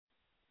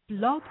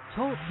Blog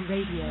Talk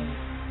Radio.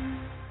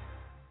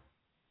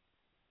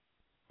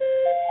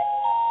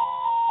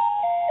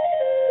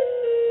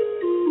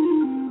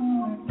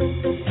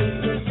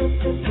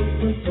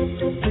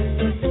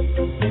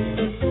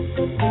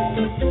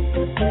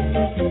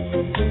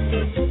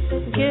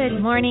 Good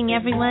morning,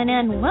 everyone,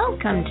 and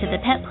welcome to the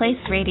Pet Place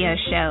Radio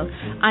Show.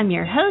 I'm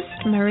your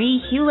host,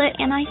 Marie Hulett,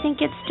 and I think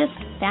it's just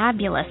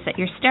fabulous that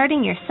you're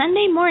starting your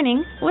Sunday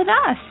morning with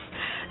us.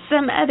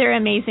 Some other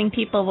amazing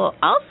people will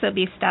also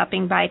be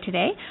stopping by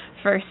today.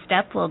 First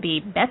up will be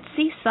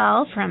Betsy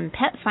Saul from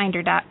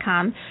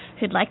PetFinder.com,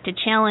 who'd like to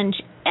challenge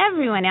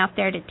everyone out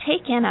there to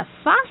take in a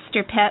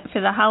foster pet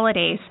for the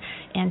holidays,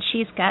 and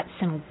she's got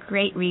some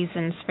great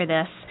reasons for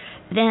this.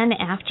 Then,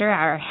 after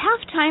our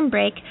halftime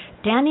break,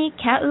 Dani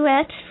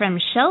Caouette from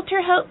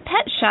Shelter Hope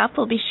Pet Shop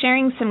will be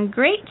sharing some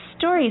great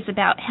stories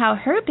about how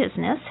her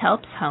business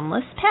helps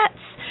homeless pets.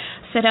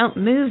 So don't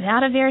move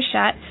out of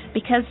earshot,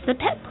 because the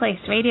Pet Place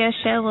Radio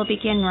Show will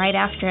begin right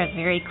after a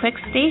very quick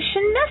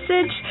station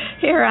message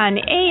here on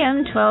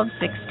AM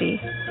 1260.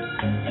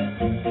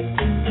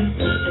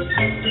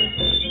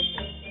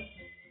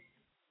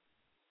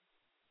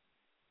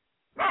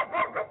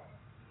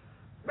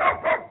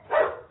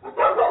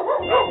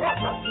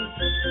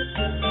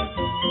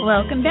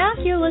 Welcome back.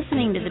 You're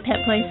listening to the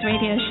Pet Place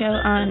Radio Show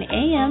on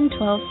AM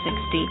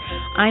 1260.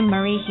 I'm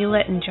Marie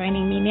Hulett, and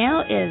joining me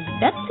now is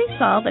Betsy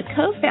Saul, the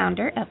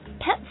co-founder of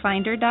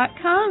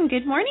PetFinder.com.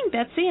 Good morning,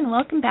 Betsy, and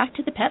welcome back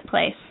to the Pet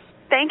Place.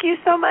 Thank you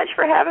so much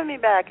for having me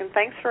back, and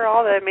thanks for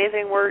all the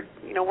amazing work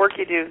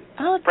you do.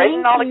 Oh,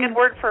 spreading all the good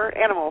word for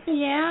animals.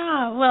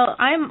 Yeah, well,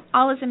 I'm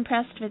always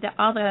impressed with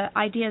all the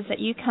ideas that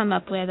you come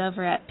up with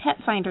over at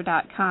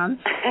PetFinder.com.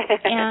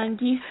 And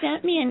you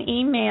sent me an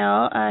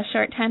email a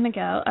short time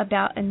ago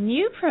about a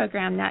new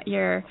program that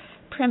you're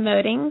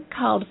promoting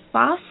called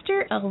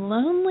Foster a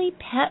Lonely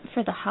Pet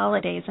for the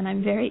Holidays, and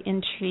I'm very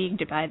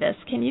intrigued by this.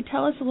 Can you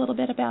tell us a little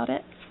bit about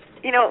it?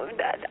 You know,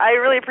 I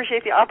really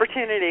appreciate the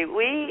opportunity.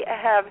 We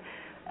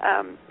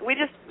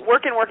just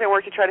work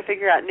to try to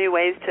figure out new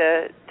ways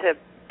to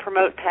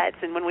promote pets,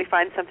 and when we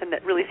find something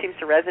that really seems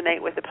to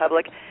resonate with the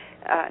public,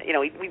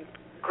 we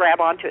grab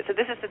onto it. So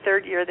this is the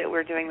third year that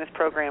we're doing this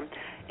program,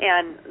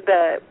 and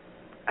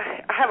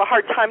I have a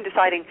hard time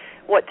deciding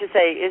what to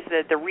say is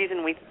the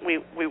reason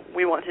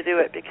we want to do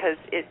it, because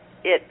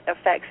it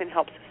affects and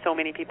helps so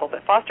many people.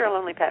 But Foster a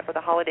Lonely Pet for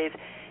the Holidays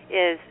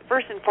is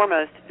first and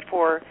foremost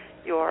for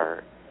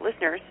your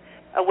listeners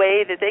a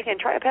way that they can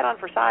try a pet on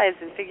for size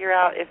and figure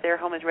out if their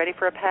home is ready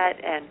for a pet.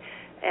 And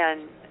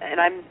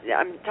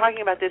I'm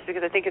talking about this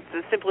because I think it's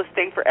the simplest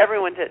thing for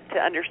everyone to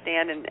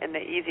understand and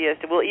the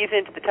easiest. We'll ease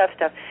into the tough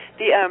stuff.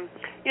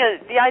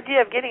 The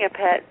idea of getting a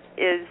pet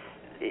is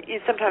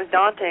sometimes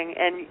daunting,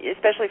 and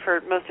especially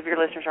for most of your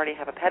listeners already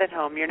have a pet at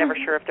home. You're never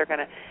sure if they're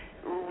going to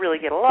really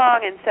get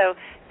along, and so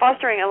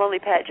fostering a lonely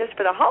pet just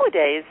for the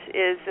holidays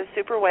is a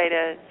super way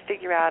to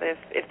figure out if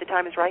the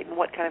time is right and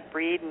what kind of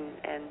breed and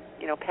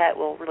pet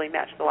will really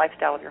match the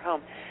lifestyle of your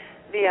home.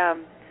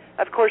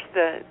 Of course,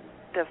 the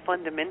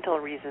fundamental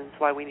reasons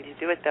why we need to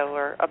do it, though,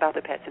 are about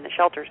the pets in the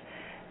shelters,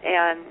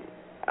 and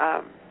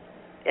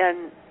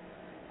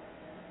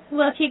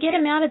well, if you get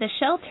them out of the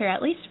shelter,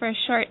 at least for a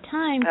short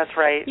time, that's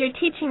right. You're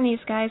teaching these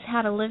guys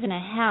how to live in a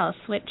house,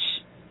 which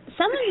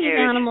some of these huge.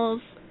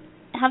 Animals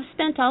have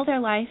spent all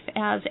their life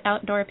as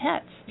outdoor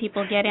pets.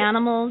 People get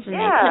animals and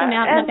they put them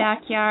out in the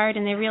backyard,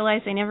 and they realize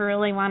they never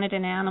really wanted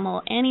an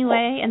animal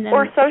anyway. And then,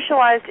 or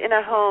socialized in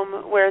a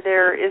home where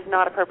there is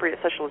not appropriate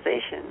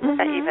socialization.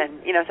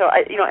 Even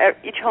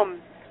each home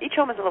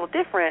is a little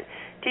different.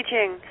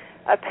 Teaching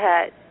a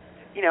pet,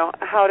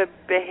 how to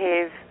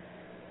behave,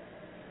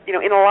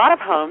 in a lot of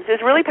homes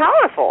is really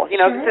powerful.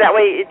 So that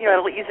way,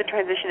 it'll ease the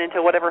transition into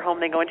whatever home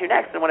they go into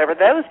next, and whatever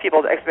those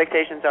people's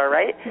expectations are.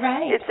 Right.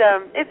 Right. It's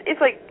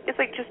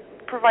like just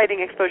providing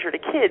exposure to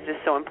kids is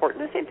so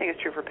important. The same thing is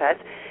true for pets,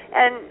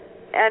 and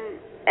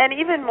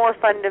even more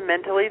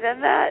fundamentally than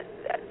that,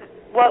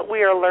 what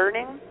we are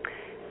learning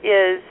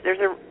is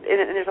there's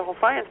a whole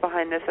science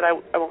behind this that I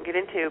won't get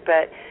into,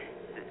 but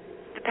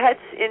the pets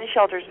in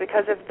shelters,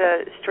 because of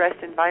the stressed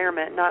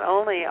environment, not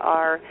only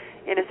are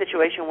in a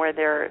situation where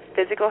their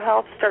physical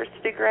health starts to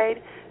degrade,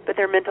 but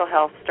their mental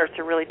health starts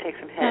to really take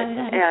some hits.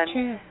 That is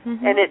true.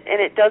 And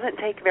it doesn't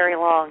take very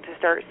long to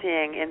start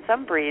seeing, in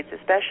some breeds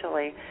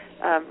especially,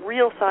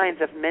 real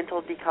signs of mental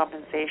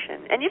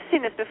decompensation. And you've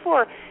seen this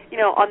before,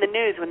 on the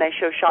news when they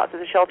show shots of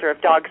the shelter of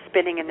dogs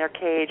spinning in their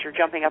cage or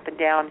jumping up and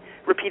down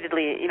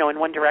repeatedly, in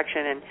one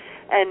direction.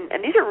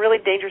 And these are really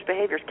dangerous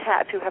behaviors.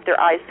 Cats who have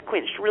their eyes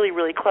squinched really,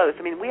 really close.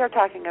 I mean, we are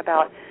talking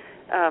about,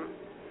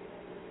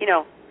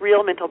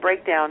 real mental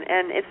breakdown,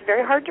 and it's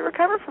very hard to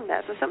recover from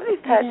that. So some of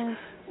these pets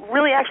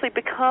really actually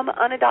become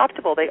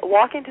unadoptable. They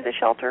walk into the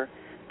shelter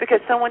because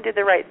someone did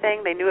the right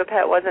thing. They knew a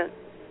pet wasn't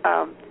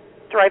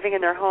thriving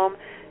in their home.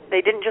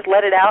 They didn't just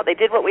let it out. They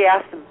did what we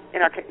asked them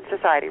in our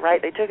society,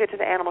 right? They took it to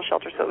the animal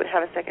shelter so it would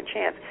have a second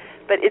chance.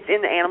 But it's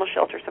in the animal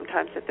shelter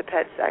sometimes that the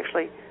pets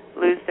actually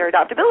lose their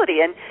adoptability,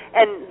 and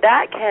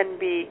that can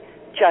be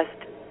just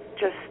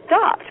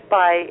stopped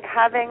by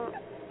having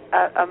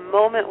a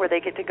moment where they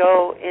get to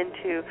go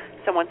into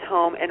someone's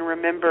home and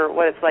remember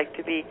what it's like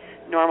to be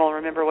normal,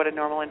 remember what a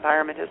normal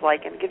environment is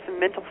like, and get some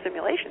mental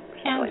stimulation.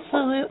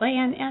 Absolutely,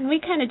 and we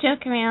kind of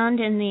joke around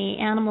in the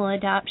animal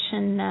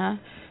adoption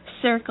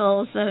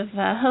circles of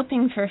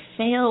hoping for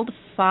failed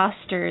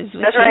fosters.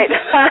 That's right.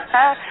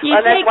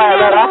 Well, that's why I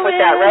led off with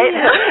that,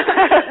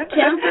 right?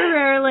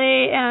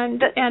 Temporarily and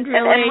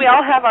really. And we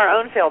all have our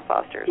own failed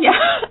fosters. Yeah.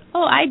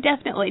 Oh, I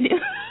definitely do.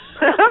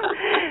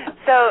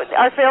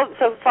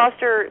 So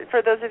foster,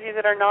 for those of you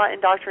that are not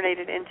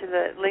indoctrinated into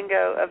the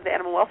lingo of the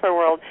animal welfare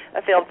world,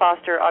 a failed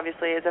foster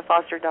obviously is a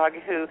foster dog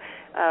who,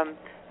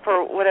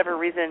 for whatever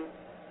reason,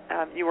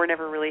 you were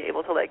never really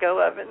able to let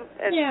go of.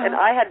 And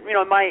I had,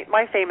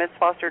 my famous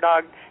foster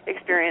dog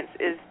experience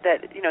is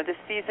that, the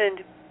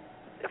seasoned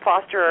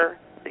fosterer,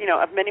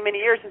 of many, many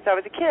years since I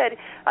was a kid,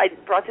 I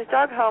brought this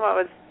dog home. I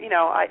was,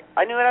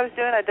 I knew what I was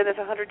doing. I'd done this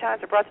 100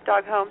 times. I brought the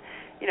dog home,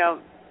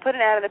 put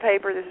an ad in the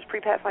paper. This is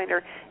pre-pet finder,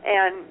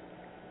 and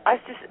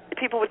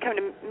people would come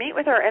to meet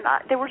with her, and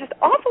they were just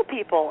awful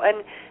people,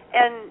 and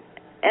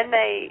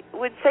they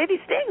would say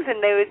these things, and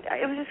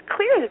it was just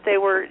clear that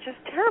they were just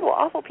terrible,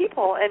 awful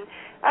people. And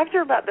after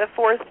about the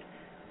fourth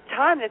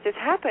time that this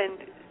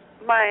happened,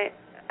 my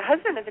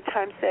husband at the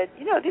time said,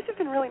 these have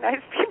been really nice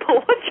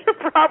people. What's your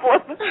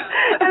problem?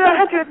 And I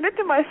had to admit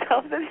to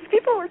myself that these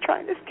people were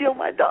trying to steal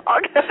my dog.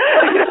 Like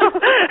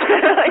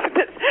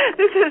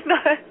this is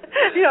not,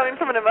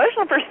 from an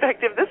emotional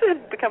perspective, this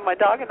had become my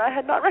dog, and I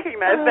had not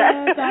recognized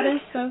that. That is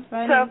so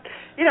funny. So,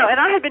 and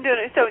I had been doing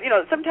it. So,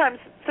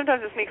 sometimes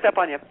it sneaks up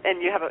on you, and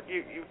you have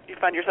you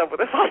find yourself with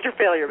a foster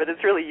failure, but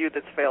it's really you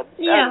that's failed.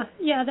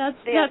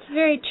 That's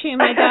very true.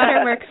 My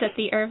daughter works at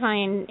the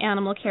Irvine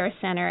Animal Care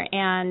Center,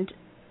 and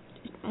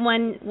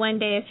one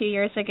day a few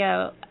years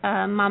ago,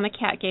 Mama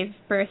Cat gave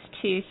birth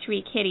to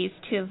 3 kitties,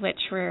 2 of which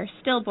were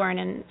stillborn,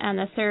 and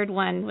the third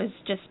one was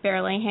just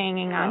barely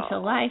hanging on to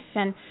life.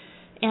 And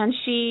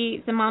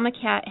the Mama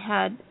Cat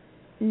had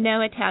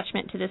no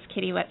attachment to this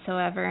kitty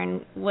whatsoever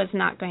and was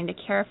not going to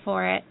care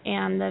for it.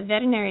 And the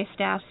veterinary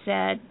staff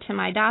said to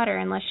my daughter,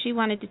 unless she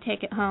wanted to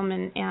take it home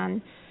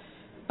and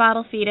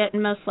bottle feed it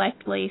and most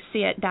likely see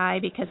it die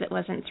because it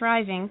wasn't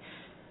thriving,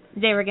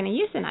 they were going to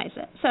euthanize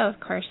it. So, of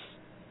course,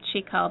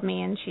 she called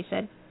me and she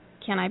said,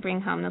 can I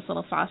bring home this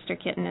little foster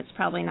kitten? It's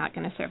probably not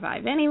going to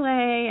survive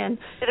anyway. And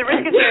the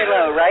risk is very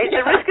low, right?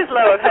 Yeah. The risk is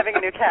low of having a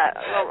new cat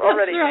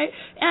already. That's right.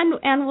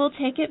 And we'll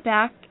take it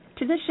back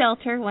to the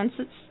shelter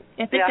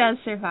if it does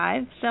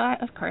survive. So,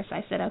 of course,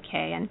 I said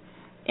okay.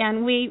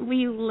 And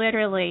we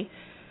literally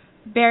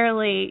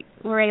barely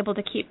were able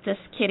to keep this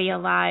kitty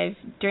alive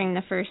during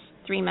the first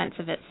 3 months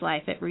of its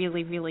life. It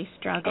really, really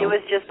struggled. It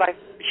was just by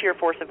sheer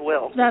force of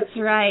will. That's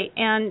right.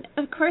 And,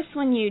 of course,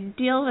 when you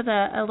deal with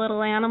a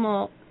little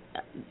animal,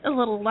 a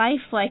little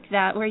life like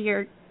that, where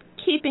you're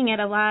keeping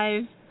it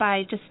alive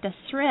by just a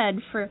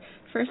thread for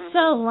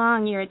so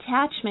long, your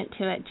attachment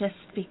to it just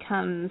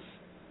becomes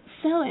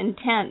so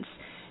intense.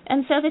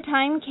 And so the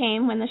time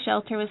came when the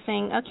shelter was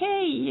saying,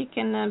 okay, you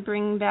can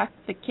bring back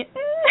the kitten.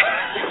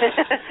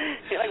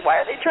 You're like, why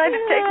are they trying to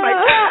take my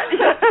cat? We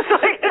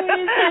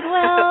said,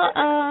 well,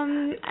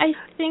 I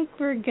think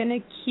we're going to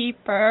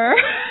keep her.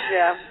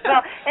 Yeah.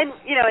 Well, and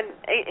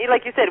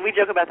like you said, we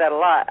joke about that a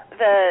lot.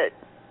 The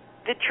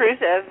truth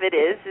of it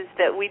is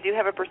that we do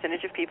have a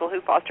percentage of people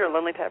who foster a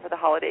lonely pet for the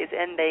holidays,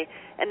 and they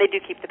do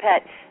keep the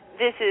pet.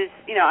 This is,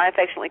 I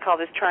affectionately call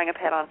this trying a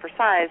pet on for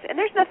size, and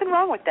there's nothing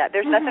wrong with that.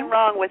 There's nothing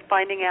wrong with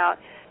finding out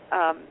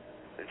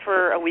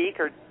for a week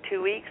or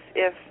 2 weeks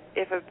if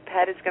a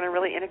pet is going to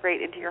really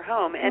integrate into your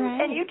home,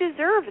 and you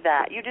deserve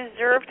that. You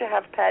deserve to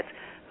have pets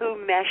who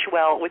mesh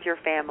well with your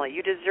family.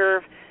 You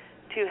deserve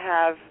to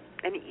have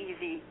an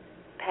easy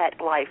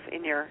pet life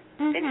in your,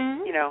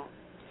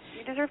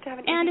 you deserve to have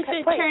an easy pet life. And if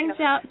it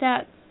turns out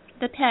that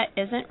the pet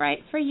isn't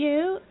right for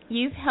you,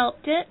 you've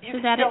helped it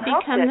so that it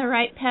become the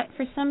right pet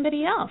for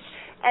somebody else.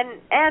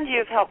 And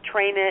you've helped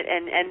train it,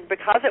 and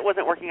because it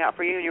wasn't working out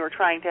for you and you were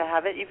trying to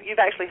have it,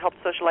 you've actually helped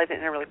socialize it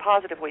in a really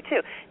positive way,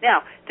 too.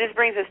 Now, this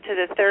brings us to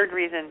the third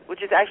reason,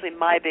 which is actually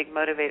my big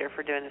motivator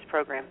for doing this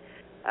program.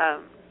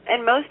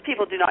 And most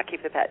people do not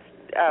keep the pets.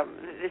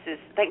 This is,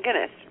 thank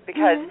goodness,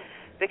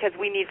 because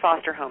we need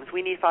foster homes.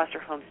 We need foster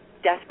homes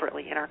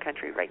desperately in our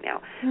country right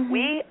now.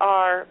 We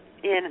are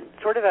in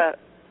sort of a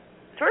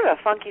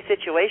funky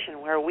situation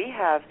where we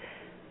have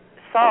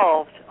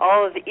solved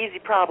all of the easy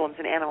problems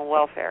in animal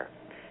welfare,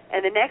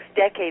 and the next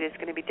decade is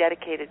going to be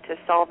dedicated to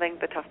solving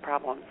the tough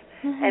problems.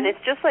 And it's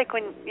just like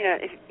when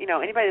if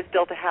anybody that's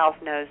built a house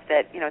knows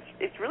that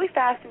it's really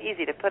fast and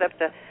easy to put up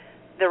the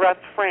rough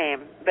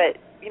frame, but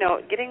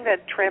getting the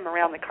trim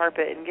around the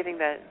carpet and getting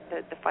the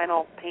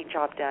final paint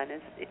job done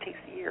it takes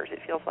years. It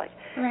feels like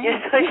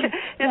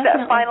it's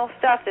that final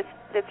stuff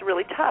that's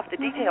really tough, the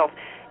details.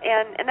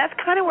 And that's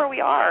kind of where we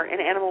are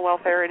in animal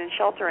welfare and in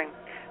sheltering.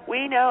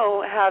 We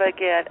know how to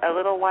get a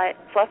little white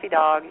fluffy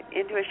dog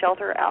into a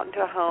shelter, out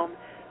into a home,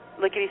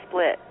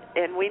 lickety-split.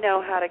 And we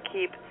know how to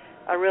keep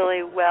a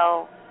really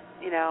well,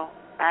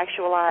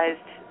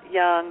 actualized,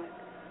 young,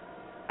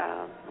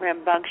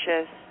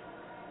 rambunctious,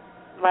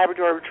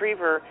 Labrador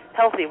Retriever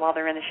healthy while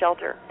they're in the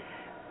shelter.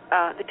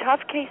 The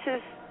tough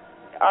cases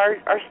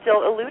are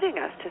still eluding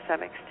us to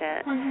some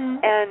extent,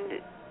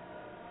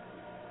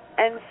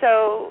 and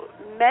so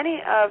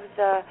many of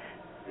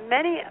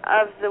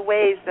the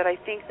ways that I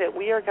think that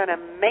we are going to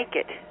make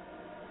it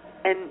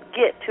and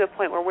get to a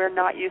point where we're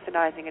not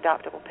euthanizing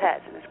adoptable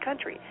pets in this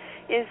country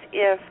is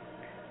if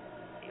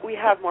we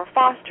have more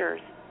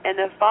fosters, and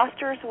the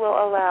fosters will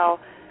allow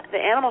the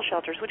animal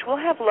shelters, which will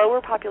have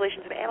lower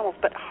populations of animals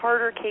but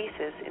harder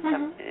cases in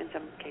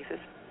some cases.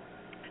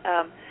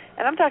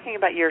 And I'm talking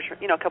about years, a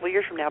couple of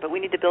years from now, but we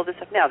need to build this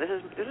up now. This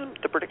is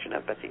the prediction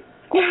of Betsy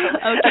Saul.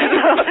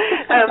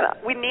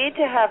 We need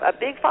to have a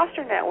big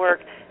foster network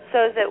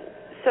so that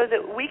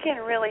we can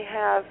really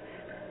have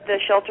the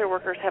shelter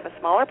workers have a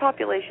smaller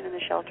population in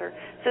the shelter,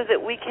 so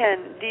that we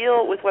can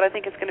deal with what I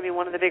think is going to be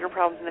one of the bigger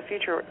problems in the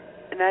future,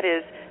 and that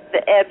is the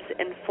ebbs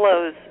and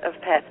flows of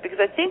pets. Because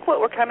I think what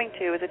we're coming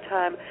to is a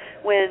time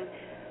when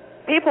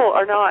people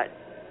are not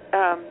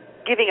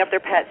giving up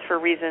their pets for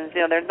reasons.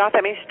 There's not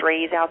that many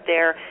strays out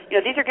there.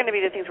 These are going to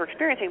be the things we're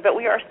experiencing, but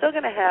we are still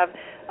going to have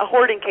a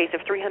hoarding case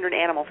of 300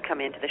 animals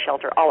come into the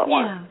shelter all at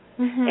once.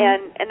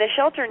 And the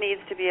shelter needs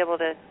to be able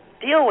to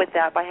deal with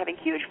that by having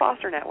huge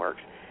foster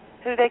networks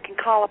who they can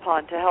call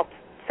upon to help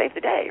save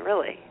the day,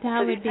 really.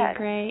 That would be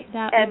great.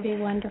 That would be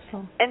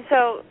wonderful. And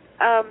so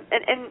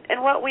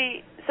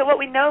what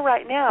we know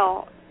right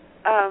now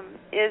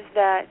is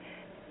that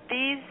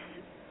these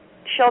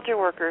shelter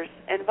workers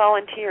and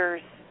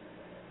volunteers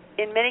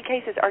in many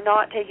cases are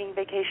not taking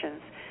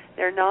vacations.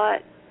 They're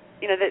not,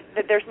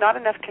 that there's not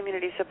enough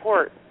community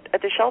support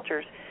at the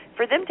shelters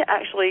for them to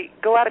actually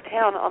go out of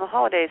town on the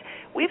holidays.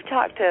 We've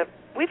talked to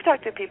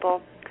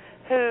people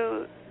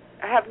who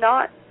have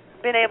not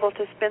been able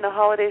to spend the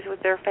holidays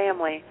with their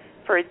family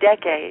for a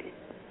decade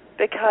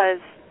because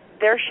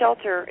their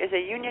shelter is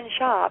a union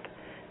shop,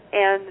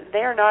 and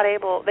they're not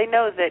able. They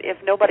know that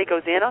if nobody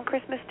goes in on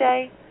Christmas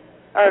Day,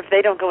 or if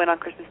they don't go in on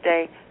Christmas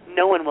Day,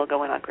 no one will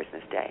go in on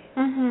Christmas Day.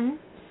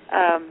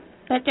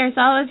 But there's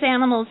always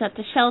animals at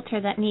the shelter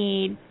that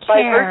need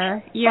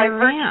care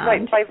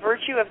year-round. By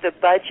virtue of the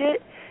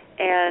budget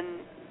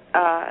and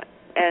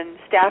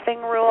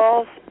staffing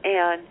rules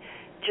and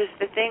just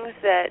the things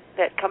that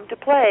come to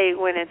play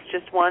when it's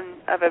just one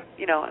of a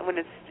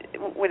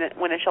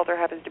when a shelter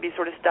happens to be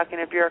sort of stuck in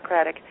a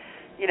bureaucratic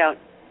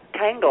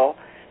tangle.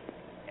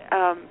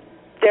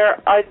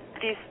 There are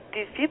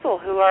these people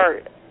who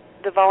are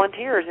the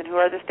volunteers and who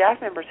are the staff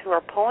members who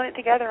are pulling it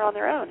together on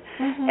their own,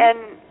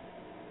 and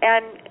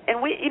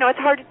we it's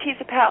hard to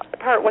tease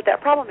apart what that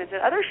problem is. In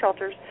other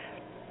shelters,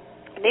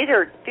 these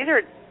are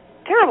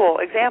terrible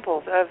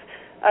examples of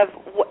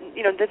what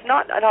that's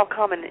not at all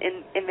common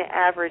in the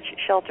average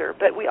shelter.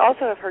 But we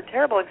also have heard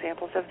terrible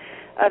examples of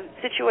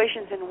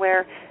situations in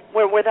where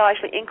they'll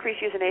actually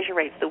increase euthanasia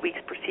rates the weeks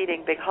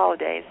preceding big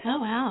holidays. Oh,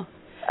 wow.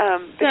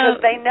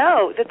 Because they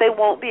know that they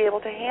won't be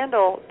able to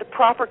handle the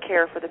proper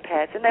care for the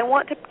pets, and they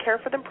want to care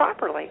for them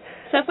properly.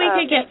 So if we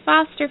could get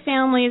foster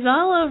families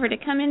all over to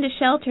come into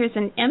shelters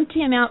and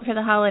empty them out for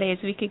the holidays,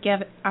 we could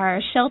give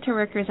our shelter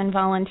workers and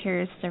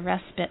volunteers the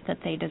respite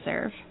that they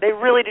deserve. They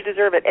really do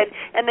deserve it,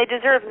 and they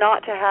deserve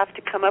not to have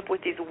to come up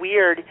with these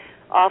weird,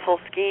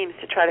 awful schemes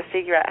to try to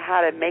figure out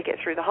how to make it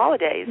through the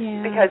holidays,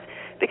 because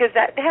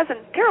that has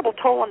a terrible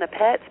toll on the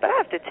pets. But I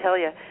have to tell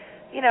you,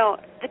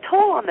 the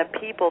toll on the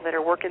people that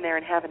are working there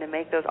and having to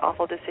make those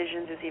awful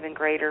decisions is even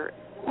greater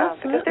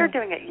because they're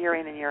doing it year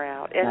in and year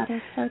out. And, that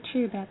is so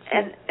true. That's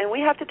and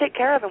we have to take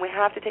care of them. We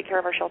have to take care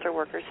of our shelter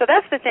workers. So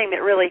that's the thing that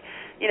really,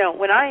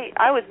 when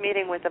I was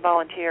meeting with a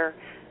volunteer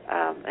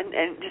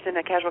and just in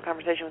a casual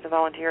conversation with a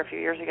volunteer a few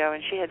years ago,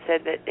 and she had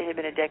said that it had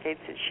been a decade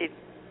since she'd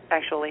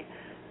actually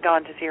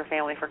gone to see her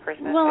family for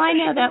Christmas. Well, I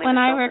know that when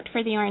I worked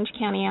for the Orange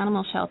County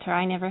Animal Shelter,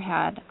 I never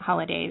had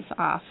holidays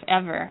off,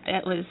 ever.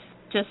 It was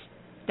just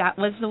that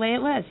was the way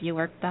it was. You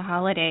worked the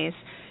holidays.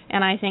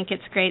 And I think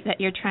it's great that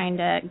you're trying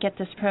to get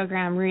this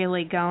program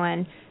really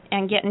going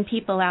and getting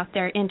people out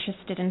there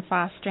interested in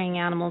fostering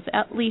animals,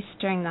 at least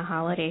during the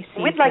holiday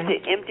season. We'd like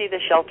to empty the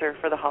shelter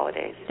for the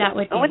holidays.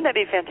 Wouldn't that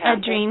be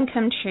fantastic? A dream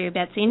come true,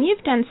 Betsy. And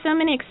you've done so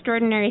many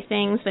extraordinary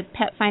things with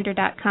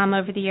PetFinder.com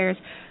over the years.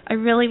 I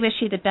really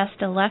wish you the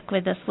best of luck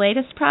with this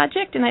latest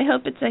project, and I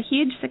hope it's a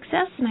huge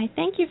success, and I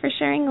thank you for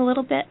sharing a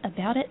little bit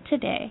about it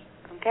today.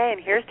 Okay,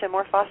 and here's to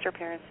more foster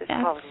parents this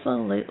holiday.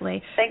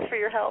 Absolutely. Thanks for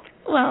your help.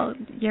 Well,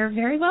 you're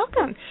very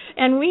welcome.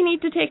 And we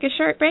need to take a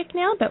short break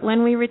now, but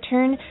when we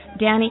return,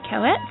 Dani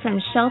Caouette from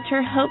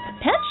Shelter Hope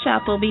Pet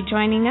Shop will be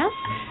joining us,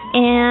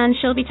 and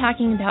she'll be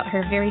talking about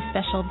her very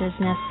special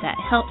business that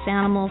helps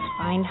animals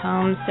find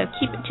homes. So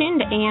keep it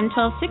tuned to AM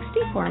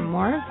 1260 for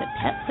more of the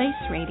Pet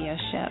Place Radio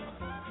Show.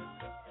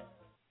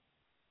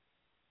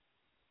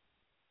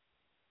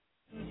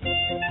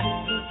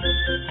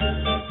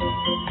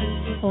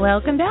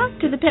 Welcome back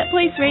to the Pet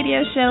Place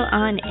Radio Show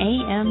on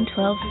AM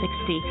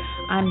 1260.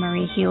 I'm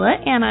Marie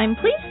Hulett, and I'm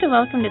pleased to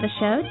welcome to the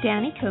show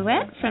Dani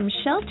Caouette from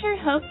Shelter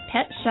Hope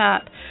Pet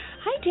Shop.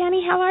 Hi,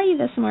 Dani. How are you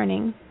this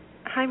morning?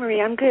 Hi,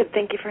 Marie. I'm good.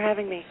 Thank you for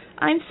having me.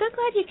 I'm so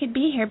glad you could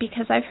be here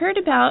because I've heard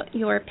about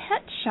your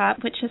pet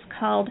shop, which is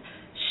called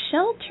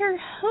Shelter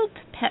Hope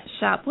Pet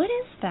Shop. What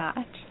is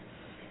that?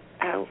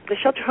 The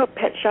Shelter Hope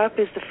Pet Shop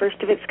is the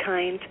first of its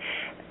kind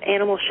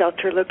animal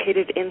shelter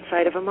located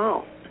inside of a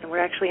mall. And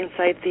we're actually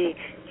inside the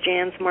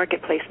Jan's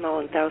Marketplace Mall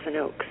in Thousand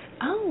Oaks.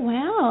 Oh,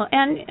 wow.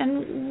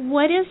 And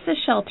what is the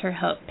Shelter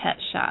Hope Pet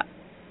Shop?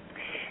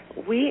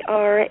 We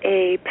are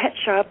a pet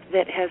shop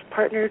that has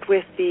partnered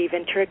with the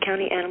Ventura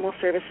County Animal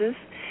Services,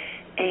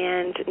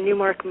 and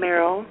Newmark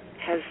Merrill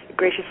has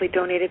graciously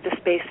donated the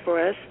space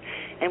for us,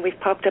 and we've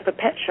popped up a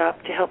pet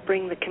shop to help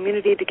bring the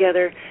community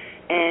together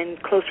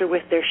and closer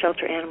with their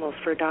shelter animals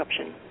for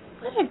adoption.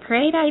 What a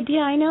great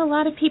idea. I know a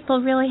lot of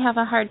people really have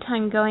a hard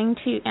time going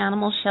to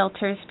animal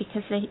shelters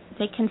because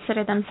they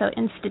consider them so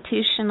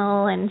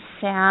institutional and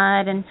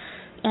sad, and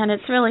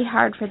it's really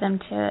hard for them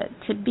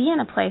to be in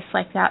a place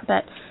like that.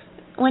 But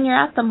when you're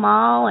at the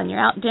mall and you're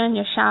out doing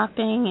your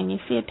shopping and you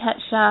see a pet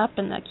shop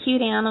and the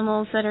cute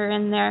animals that are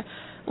in there,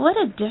 what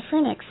a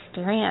different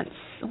experience.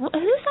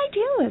 Whose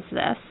idea was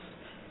this?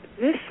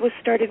 This was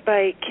started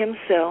by Kim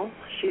Sill.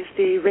 She's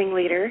the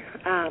ringleader.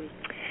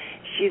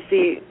 She's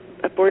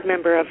a board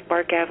member of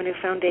Bark Avenue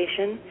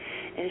Foundation,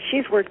 and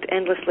she's worked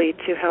endlessly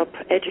to help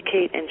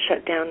educate and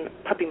shut down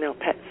puppy mill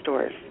pet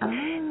stores. Oh,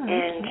 okay.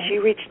 And she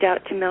reached out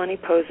to Melanie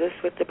Pozis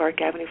with the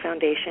Bark Avenue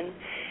Foundation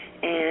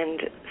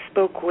and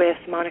spoke with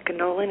Monica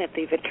Nolan at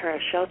the Ventura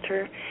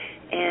Shelter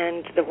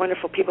and the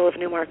wonderful people of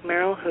Newmark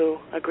Merrill who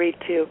agreed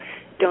to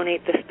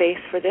donate the space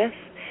for this,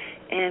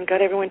 and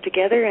got everyone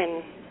together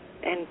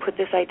and put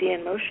this idea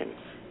in motion.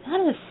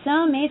 That is so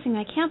amazing.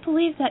 I can't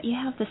believe that you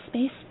have the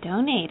space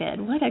donated.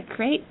 What a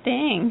great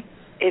thing.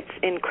 It's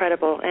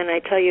incredible. And I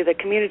tell you, the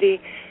community,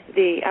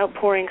 the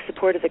outpouring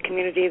support of the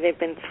community, they've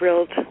been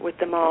thrilled with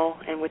the mall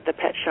and with the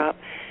pet shop.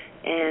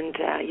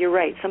 And you're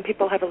right, some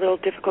people have a little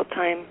difficult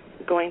time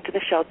going to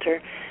the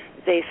shelter.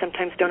 They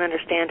sometimes don't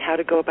understand how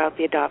to go about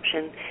the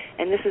adoption.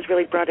 And this has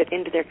really brought it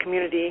into their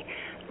community,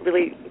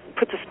 really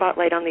puts a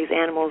spotlight on these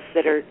animals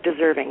that are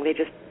deserving. They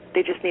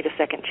just need a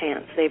second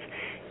chance. They've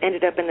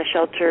ended up in the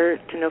shelter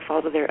to no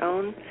fault of their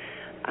own.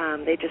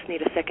 They just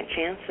need a second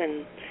chance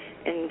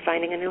in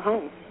finding a new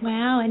home.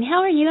 Wow, and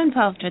how are you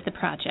involved with the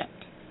project?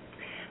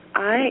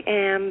 I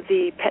am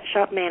the pet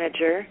shop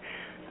manager.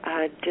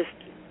 Just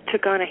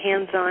took on a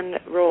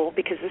hands-on role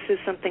because this is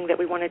something that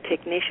we want to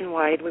take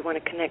nationwide. We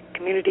want to connect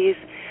communities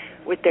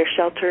with their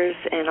shelters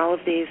and all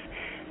of these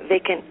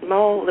vacant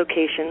mall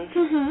locations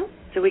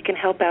so we can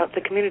help out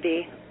the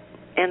community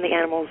and the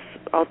animals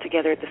all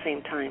together at the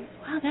same time.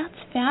 Wow, that's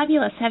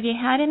fabulous. Have you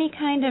had any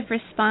kind of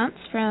response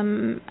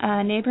from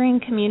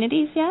neighboring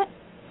communities yet?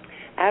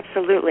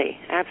 Absolutely,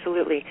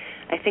 absolutely.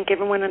 I think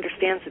everyone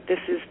understands that this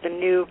is the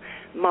new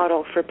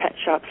model for pet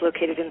shops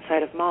located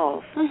inside of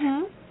malls.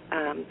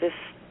 This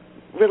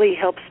really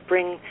helps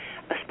bring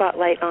a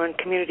spotlight on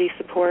community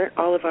support.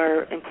 All of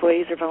our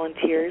employees are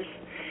volunteers,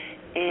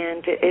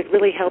 and it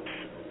really helps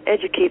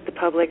educate the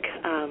public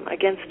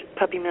against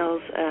puppy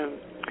mills,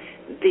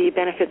 the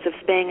benefits of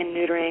spaying and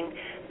neutering,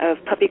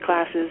 of puppy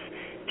classes,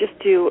 just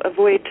to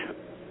avoid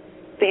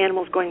the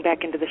animals going back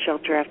into the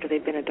shelter after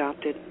they've been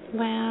adopted.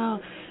 Wow.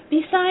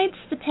 Besides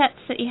the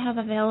pets that you have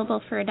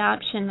available for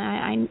adoption,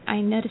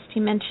 I noticed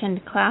you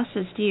mentioned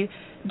classes.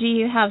 Do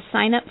you have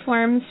sign-up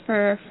forms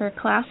for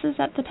classes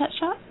at the pet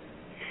shop?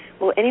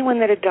 Well, anyone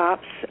that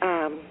adopts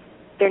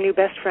their new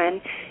best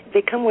friend,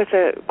 they come with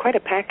quite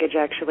a package,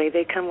 actually.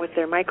 They come with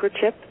their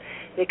microchip.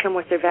 They come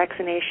with their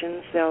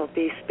vaccinations. They'll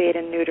be spayed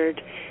and neutered.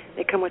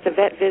 They come with a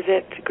vet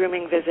visit,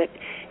 grooming visit,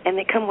 and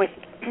they come with,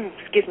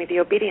 the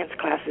obedience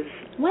classes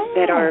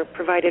that are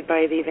provided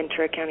by the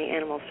Ventura County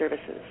Animal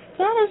Services.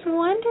 That is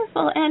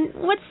wonderful. And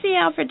what's the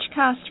average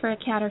cost for a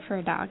cat or for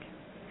a dog?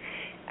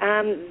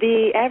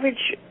 The average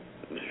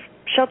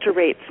shelter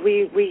rates,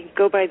 we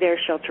go by their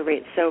shelter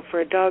rates. So for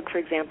a dog, for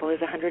example, is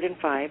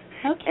 $105,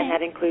 and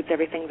that includes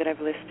everything that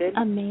I've listed.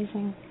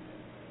 Amazing.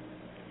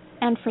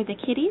 And for the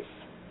kitties?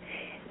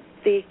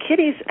 The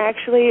kitties,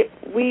 actually,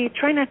 we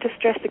try not to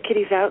stress the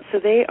kitties out, so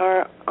they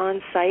are on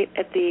site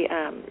at the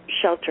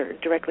shelter,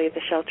 directly at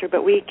the shelter,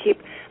 but we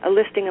keep a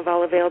listing of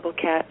all available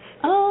cats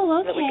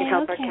so that we can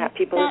help our cat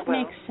people as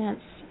well. That makes sense.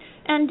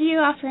 And do you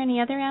offer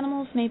any other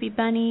animals, maybe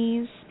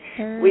bunnies?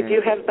 We do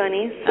have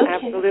bunnies,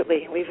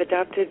 absolutely. We've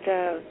adopted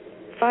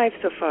 5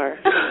 so far.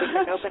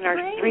 We've been open our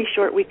 3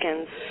 short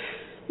weekends.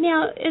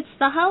 Now, it's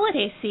the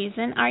holiday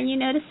season. Are you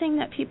noticing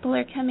that people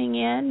are coming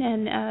in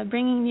and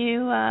bringing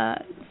new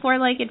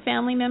 4-legged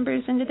family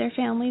members into their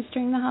families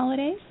during the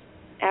holidays?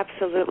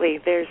 Absolutely.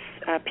 There's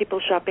people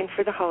shopping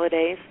for the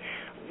holidays.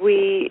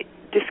 We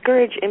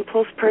discourage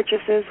impulse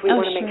purchases. We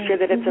want to make sure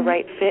that it's a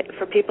right fit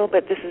for people,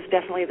 but this is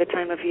definitely the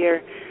time of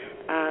year.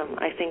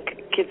 I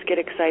think kids get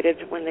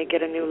excited when they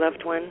get a new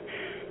loved one,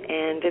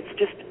 and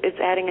it's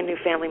adding a new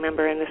family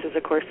member, and this is,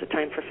 of course, the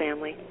time for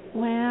family.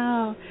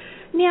 Wow.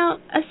 Now,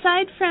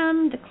 aside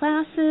from the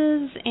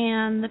classes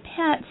and the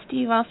pets, do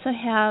you also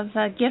have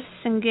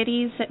gifts and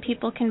goodies that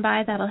people can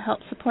buy that'll help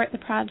support the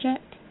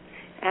project?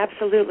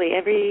 Absolutely.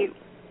 Every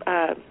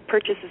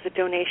purchase is a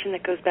donation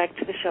that goes back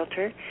to the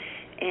shelter,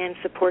 and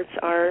supports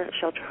our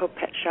Shelter Hope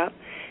Pet Shop.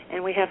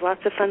 And we have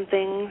lots of fun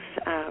things.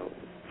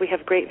 We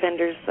have great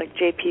vendors like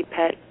JP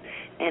Pet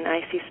and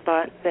Icy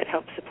Spot that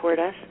help support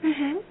us.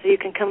 Mm-hmm. So you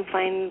can come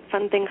find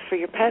fun things for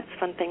your pets,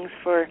 fun things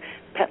for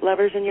pet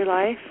lovers in your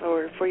life,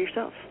 or for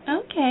yourself.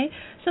 Okay.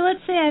 So let's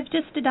say I've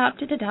just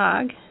adopted a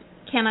dog.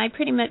 Can I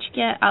pretty much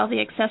get all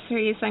the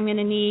accessories I'm going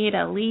to need,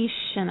 a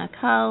leash and a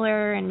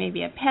collar and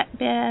maybe a pet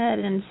bed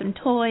and some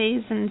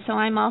toys, and so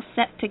I'm all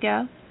set to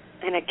go?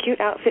 And a cute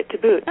outfit to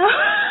boot.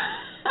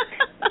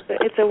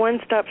 It's a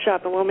one-stop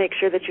shop, and we'll make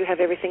sure that you have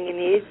everything you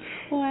need.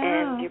 Wow.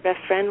 And your best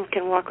friend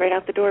can walk right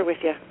out the door with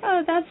you.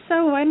 Oh, that's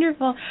so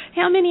wonderful.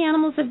 How many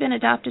animals have been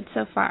adopted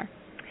so far?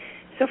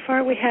 So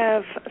far we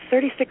have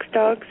 36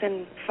 dogs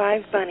and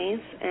 5 bunnies,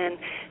 and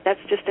that's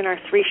just in our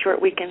 3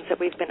 short weekends that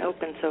we've been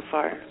open so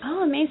far.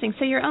 Oh, amazing.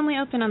 So you're only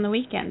open on the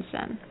weekends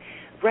then?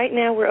 Right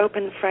now we're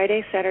open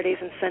Fridays, Saturdays,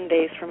 and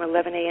Sundays from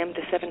 11 a.m.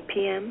 to 7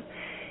 p.m.,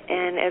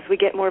 and as we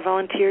get more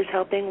volunteers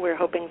helping, we're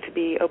hoping to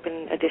be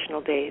open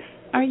additional days.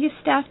 Are you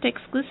staffed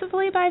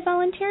exclusively by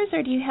volunteers,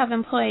 or do you have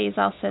employees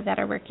also that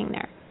are working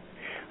there?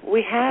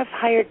 We have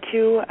hired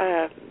 2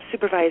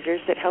 supervisors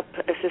that help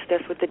assist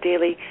us with the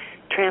daily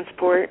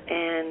transport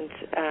and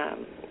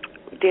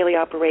daily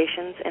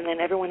operations, and then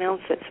everyone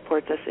else that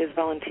supports us is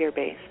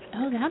volunteer-based.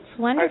 Oh, that's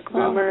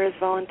wonderful. Our groomer is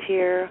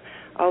volunteer,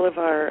 all of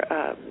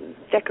our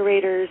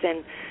decorators,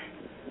 and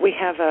we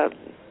have a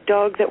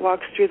dog that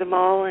walks through the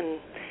mall and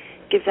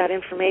gives out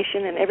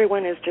information, and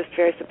everyone is just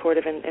very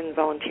supportive in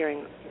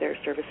volunteering their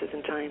services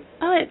and time.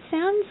 Oh, it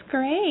sounds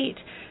great.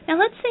 Now,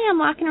 let's say I'm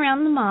walking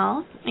around the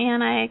mall,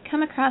 and I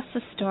come across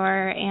the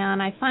store,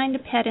 and I find a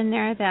pet in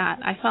there that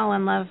I fall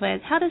in love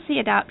with. How does the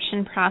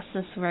adoption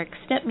process work?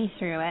 Step me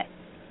through it.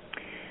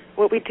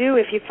 What we do,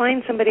 if you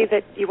find somebody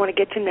that you want to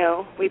get to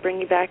know, we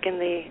bring you back in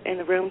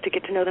the room to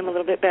get to know them a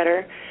little bit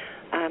better,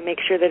 make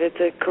sure that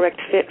it's a correct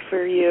fit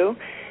for you,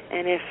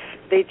 and if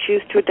they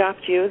choose to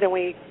adopt you, then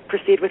we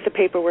proceed with the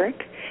paperwork,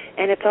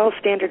 and it's all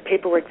standard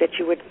paperwork that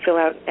you would fill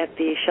out at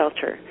the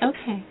shelter.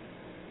 Okay.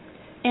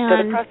 So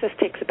the process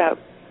takes about,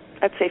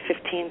 I'd say,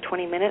 15,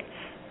 20 minutes.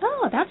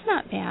 Oh, that's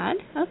not bad.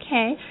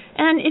 Okay.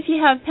 And if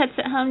you have pets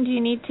at home, do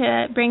you need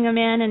to bring them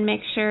in and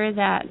make sure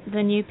that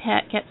the new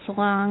pet gets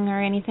along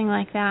or anything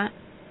like that?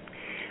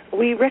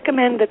 We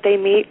recommend that they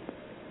meet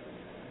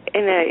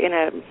in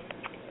a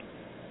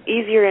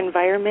easier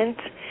environment.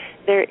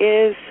 There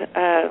is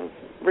a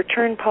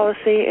return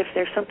policy. If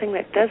there's something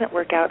that doesn't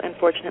work out,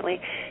 unfortunately,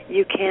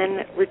 you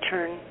can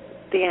return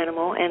the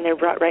animal, and they're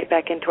brought right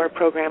back into our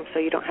program, so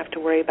you don't have to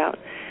worry about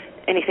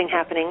anything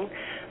happening.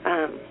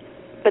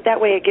 But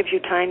that way it gives you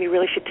time. You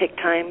really should take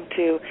time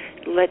to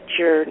let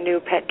your new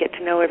pet get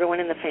to know everyone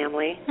in the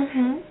family,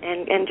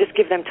 and just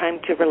give them time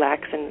to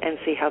relax and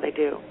see how they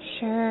do.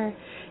 Sure.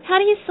 How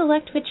do you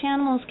select which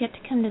animals get to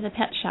come to the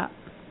pet shop?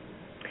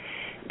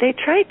 They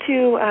try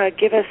to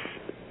give us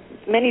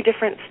many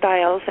different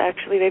styles.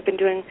 Actually, they've been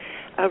doing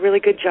a really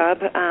good job.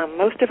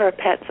 Most of our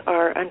pets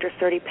are under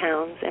 30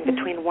 pounds and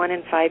between 1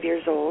 and 5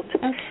 years old.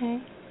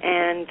 Okay.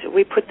 And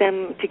we put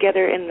them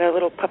together in the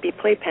little puppy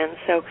playpens,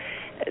 so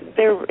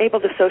they're able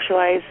to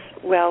socialize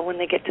well when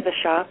they get to the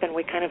shop, and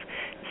we kind of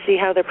see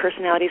how their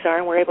personalities are,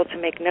 and we're able to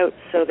make notes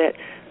so that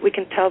we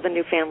can tell the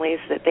new families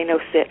that they know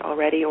sit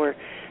already, or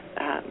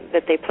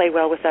that they play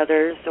well with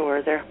others,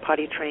 or they're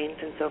potty trained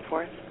and so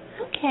forth.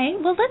 Okay.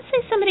 Well, let's say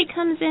somebody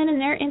comes in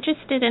and they're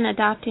interested in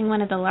adopting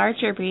one of the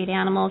larger breed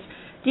animals.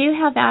 Do you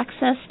have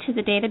access to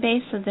the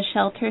database of the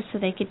shelter so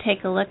they could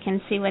take a look and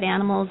see what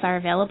animals are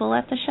available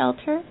at the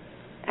shelter?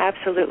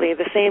 Absolutely.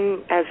 The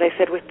same as I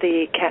said with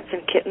the cats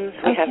and kittens.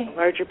 We have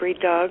larger breed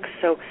dogs,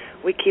 so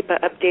we keep an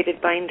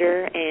updated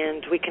binder,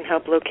 and we can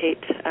help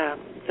locate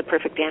the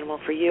perfect animal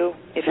for you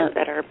if it's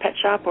at our pet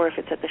shop or if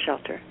it's at the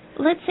shelter.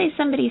 Let's say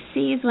somebody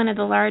sees one of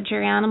the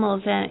larger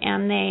animals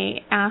and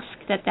they ask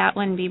that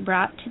one be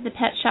brought to the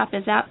pet shop.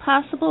 Is that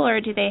possible,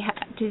 or do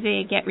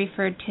they get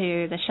referred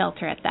to the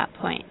shelter at that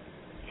point?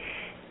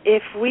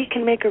 If we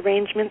can make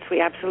arrangements, we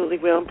absolutely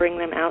will bring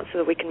them out so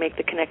that we can make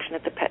the connection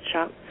at the pet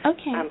shop.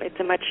 Okay. It's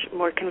a much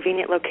more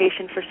convenient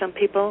location for some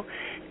people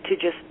to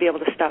just be able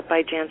to stop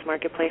by Jan's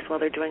Marketplace while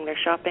they're doing their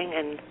shopping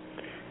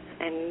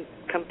and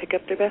come pick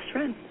up their best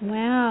friend.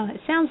 Wow,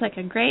 it sounds like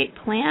a great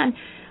plan.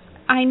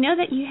 I know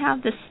that you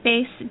have the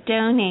space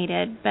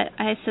donated, but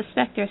I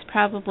suspect there's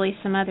probably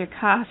some other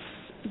costs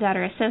that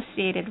are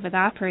associated with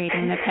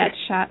operating the pet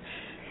shop.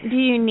 Do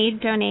you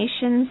need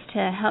donations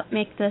to help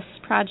make this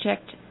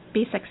project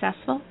be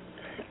successful?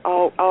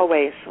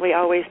 Always. We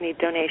always need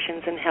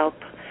donations and help.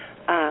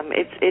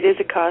 It is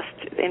a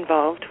cost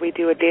involved. We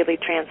do a daily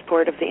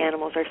transport of the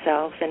animals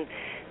ourselves, and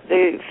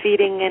the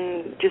feeding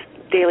and just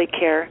daily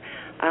care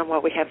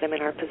while we have them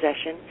in our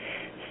possession.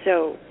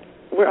 So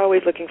we're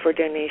always looking for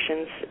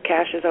donations.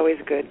 Cash is always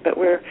good, but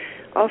we're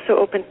also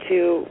open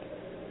to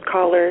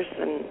collars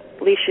and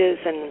leashes,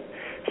 and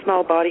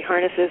small body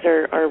harnesses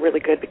are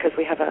really good because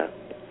we have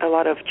a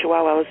lot of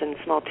Chihuahuas and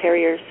small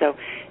terriers, so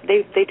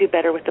they do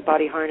better with the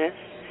body harness.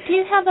 Do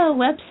you have a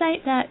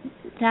website that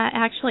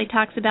actually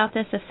talks about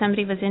this if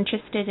somebody was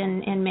interested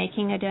in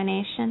making a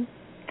donation?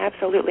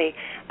 Absolutely.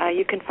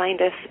 You can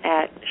find us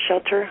at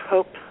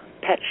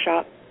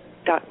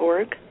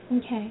shelterhopepetshop.org.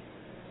 Okay.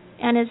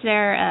 And is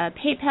there a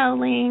PayPal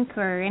link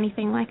or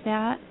anything like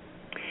that?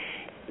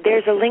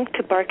 There's a link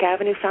to Bark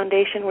Avenue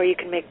Foundation where you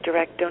can make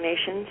direct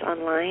donations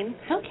online.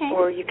 Okay.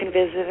 Or you can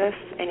visit us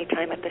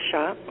anytime at the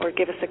shop or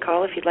give us a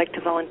call if you'd like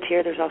to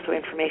volunteer. There's also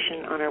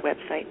information on our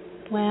website.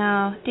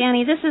 Wow.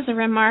 Dani, this is a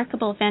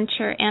remarkable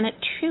venture, and it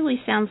truly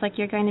sounds like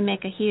you're going to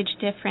make a huge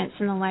difference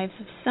in the lives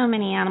of so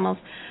many animals.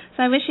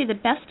 So I wish you the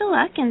best of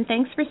luck, and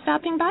thanks for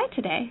stopping by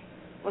today.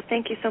 Well,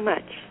 thank you so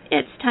much.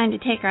 It's time to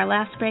take our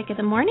last break of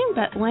the morning,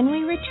 but when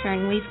we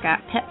return, we've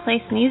got Pet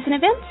Place news and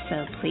events,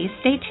 so please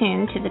stay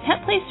tuned to the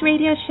Pet Place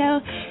radio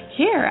show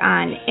here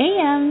on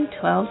AM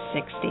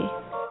 1260.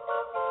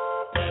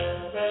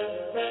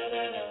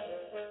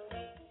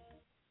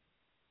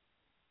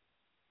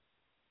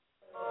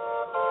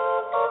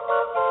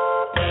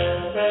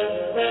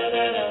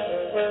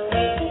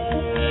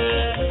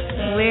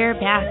 We're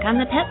back on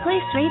the Pet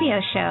Place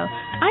radio show.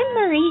 I'm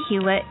Marie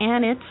Hulett,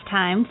 and it's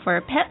time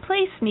for Pet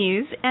Place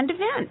news and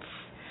events.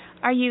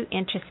 Are you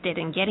interested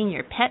in getting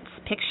your pet's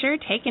picture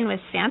taken with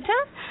Santa?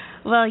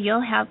 Well,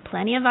 you'll have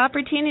plenty of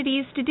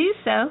opportunities to do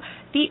so.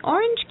 The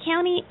Orange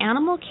County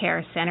Animal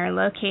Care Center,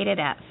 located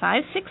at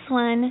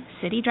 561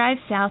 City Drive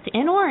South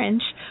in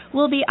Orange,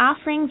 will be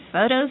offering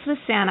photos with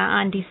Santa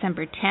on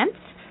December 10th,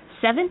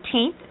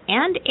 17th,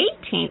 and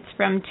 18th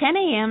from 10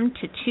 a.m.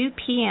 to 2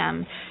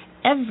 p.m.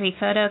 Every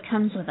photo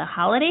comes with a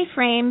holiday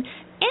frame,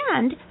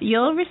 and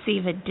you'll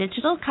receive a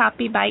digital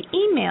copy by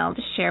email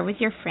to share with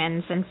your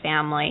friends and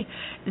family.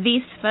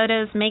 These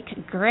photos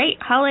make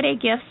great holiday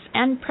gifts,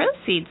 and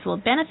proceeds will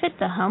benefit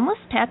the homeless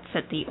pets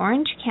at the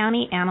Orange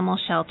County Animal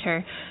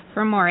Shelter.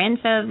 For more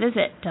info,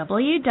 visit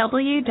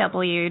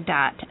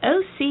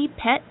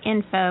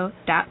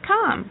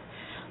www.ocpetinfo.com.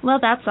 Well,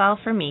 that's all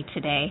for me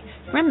today.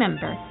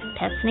 Remember,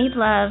 pets need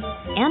love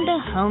and a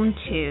home,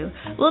 too.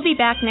 We'll be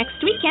back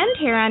next weekend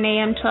here on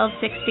AM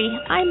 1260.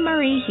 I'm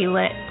Marie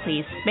Hulett.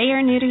 Please spay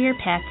or neuter your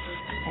pets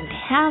and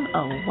have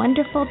a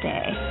wonderful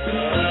day.